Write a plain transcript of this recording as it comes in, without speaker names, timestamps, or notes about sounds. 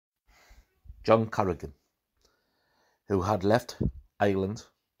John Carrigan, who had left Ireland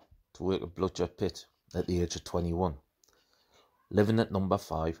to work at Blucher Pit at the age of 21, living at number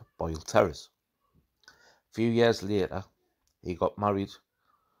 5 Boyle Terrace. A few years later, he got married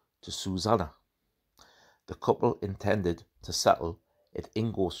to Susanna. The couple intended to settle at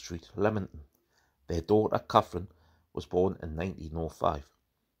Ingo Street, Leamington. Their daughter Catherine was born in 1905,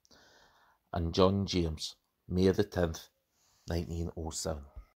 and John James, May the 10th, 1907.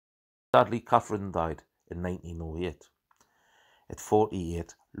 Sadly, Catherine died in 1908 at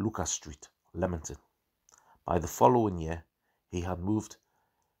 48 Lucas Street, Leamington. By the following year, he had moved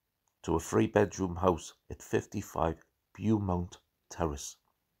to a 3-bedroom house at 55 Beaumont Terrace.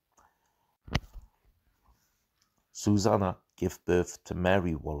 Susanna gave birth to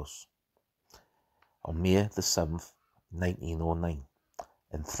Mary Wallace on May the 7th, 1909,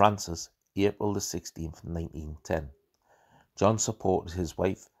 and Francis, April the 16th, 1910. John supported his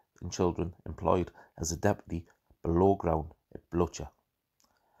wife and children employed as a deputy below ground at Blucher.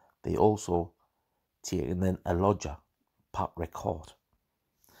 They also taken in a lodger, Patrick Hort.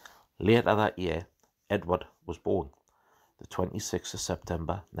 Later that year, Edward was born, the 26th of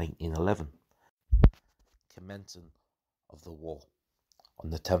September 1911, commencing of the war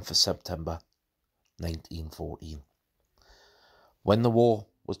on the 10th of September 1914. When the war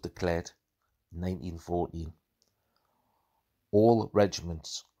was declared in 1914, all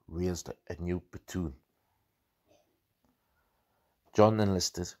regiments raised a new platoon. John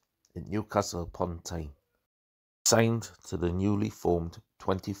enlisted at Newcastle upon Tyne, signed to the newly formed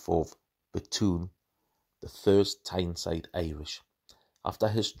 24th Platoon, the 1st Tyneside Irish. After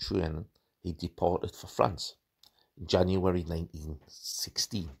his training, he departed for France in January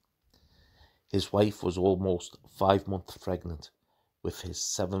 1916. His wife was almost 5 months pregnant with his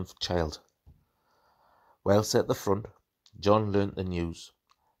 7th child. Whilst at the front, John learnt the news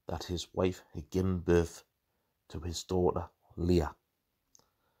that his wife had given birth to his daughter Leah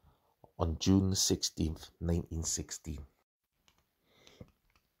on June 16th, 1916.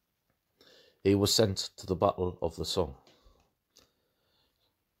 He was sent to the Battle of the Somme.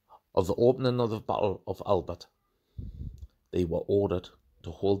 Of the opening of the Battle of Albert, they were ordered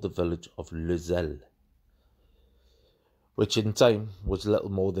to hold the village of Luzelle, which in time was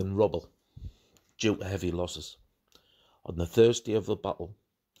little more than rubble due to heavy losses. On the Thursday of the battle,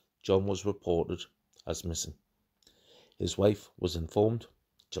 John was reported as missing. His wife was informed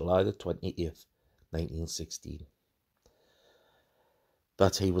July the 28th, 1916,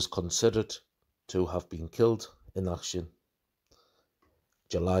 that he was considered to have been killed in action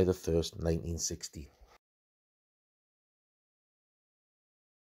July the 1st, 1916.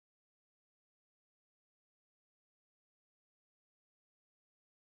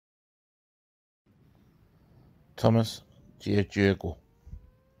 Thomas J. Jago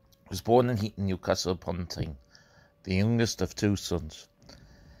was born in Heaton, Newcastle upon Tyne, the youngest of 2 sons.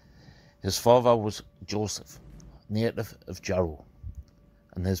 His father was Joseph, native of Jarrow,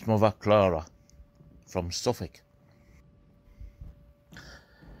 and his mother Clara, from Suffolk.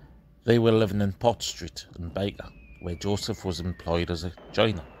 They were living in Pot Street in Baker, where Joseph was employed as a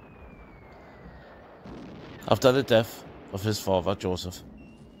joiner. After the death of his father Joseph,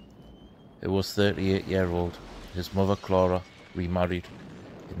 who was 38-year-old, his mother Clara remarried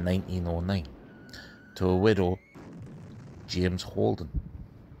in 1909 to a widow, James Holden,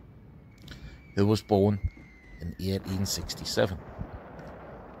 who was born in 1867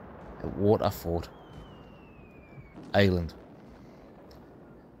 at Waterford, Ireland.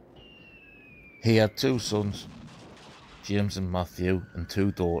 He had 2 sons, James and Matthew, and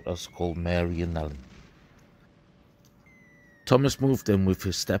 2 daughters called Mary and Ellen. Thomas moved in with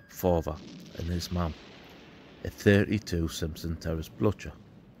his stepfather and his mum at 32 Simpson Terrace, Blucher,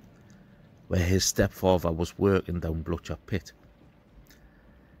 where his stepfather was working down Blucher Pit.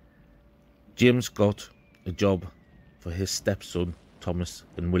 James got a job for his stepson Thomas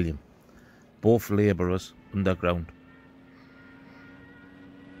and William, both labourers underground.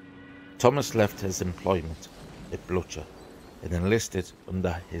 Thomas left his employment at Blucher and enlisted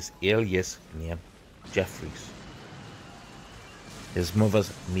under his alias name Jeffries, his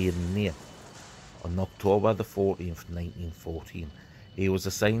mother's maiden name. On October the 14th, 1914, he was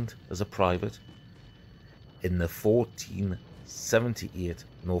assigned as a private in the 1478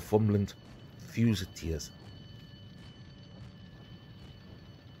 Northumberland Fusiliers.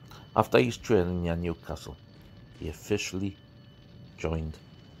 After his training near Newcastle, he officially joined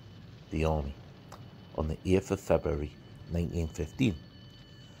the army on the 8th of February 1915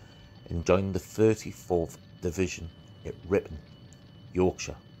 and joined the 34th Division at Ripon,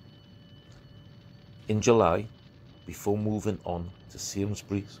 Yorkshire. In July, before moving on to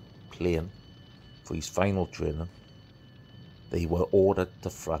Sainsbury's Plain for his final training, they were ordered to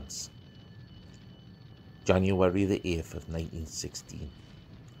France. January the 8th of 1916,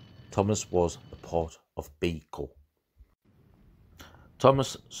 Thomas was a part of B Corps.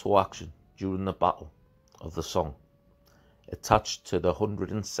 Thomas saw action during the Battle of the Somme, attached to the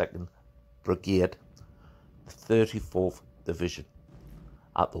 102nd Brigade, the 34th Division,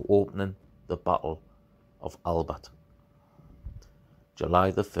 at the opening the Battle of Albert,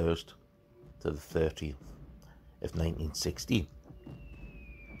 July the 1st to the 13th of 1916.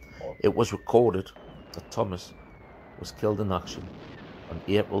 It was recorded that Thomas was killed in action on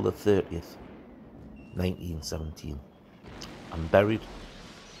April the 30th, 1917, and buried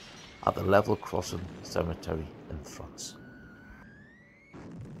at the Level Crossing Cemetery in France.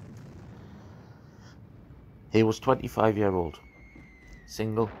 He was 25-year-old,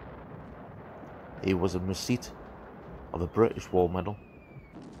 single. He was in receipt of a British War Medal,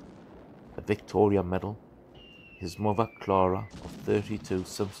 a Victoria Medal. His mother, Clara, of 32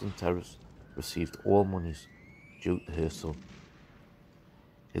 Simpson Terrace, received all monies due to her son.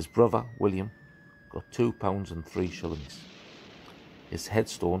 His brother, William, got £2 and 3 shillings. His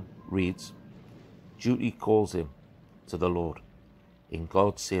headstone reads, "Duty calls him to the Lord, in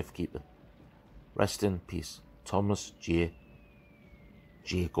God's safekeeping. Rest in peace, Thomas J.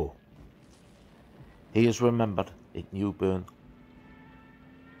 Jago." He is remembered at Newburn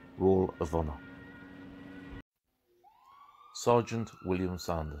Roll of Honour. Sergeant William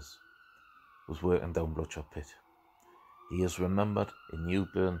Sanders was working down Blucher Pit. He is remembered in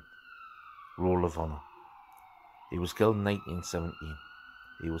Newburn Roll of Honour. He was killed in 1917.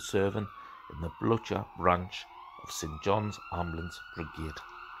 He was serving in the Blucher branch of St John's Ambulance Brigade.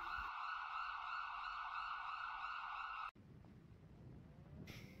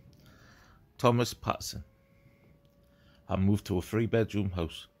 Thomas Patterson had moved to a 3-bedroom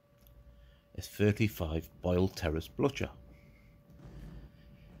house at 35 Boyle Terrace, Blucher.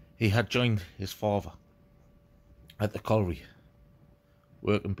 He had joined his father at the colliery,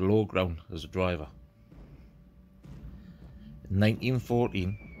 working below ground as a driver. In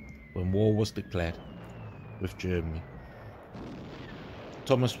 1914, when war was declared with Germany,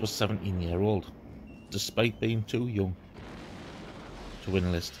 Thomas was 17-year-old, despite being too young to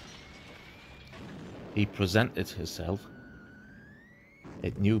enlist. He presented himself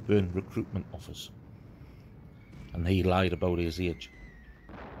at Newburn recruitment office, and he lied about his age.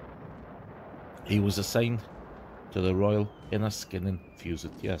 He was assigned to the Royal Inniskilling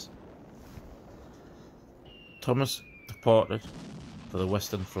Fusiliers. Thomas departed for the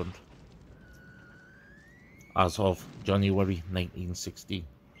Western Front as of January 1916,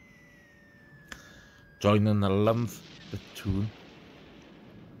 joining the 11th Platoon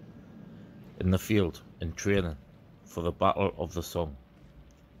in the field in training for the Battle of the Somme.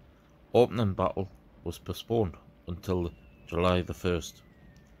 Opening battle was postponed until July the 1st.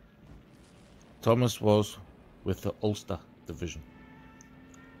 Thomas was with the Ulster Division.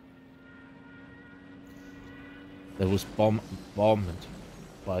 There was bombardment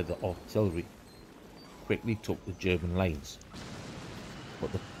by the artillery, quickly took the German lines,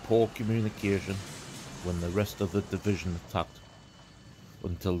 but the poor communication when the rest of the division attacked,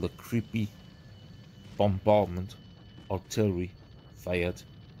 until the creepy bombardment artillery fired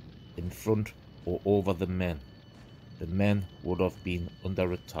in front or over the men. The men would have been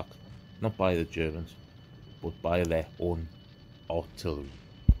under attack, not by the Germans, but by their own artillery.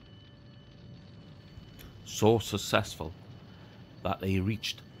 So successful that they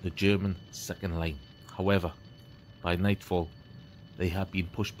reached the German second line. However, by nightfall, they had been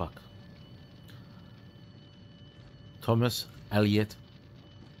pushed back. Thomas Elliot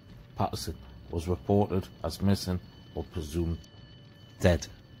Patterson was reported as missing or presumed dead.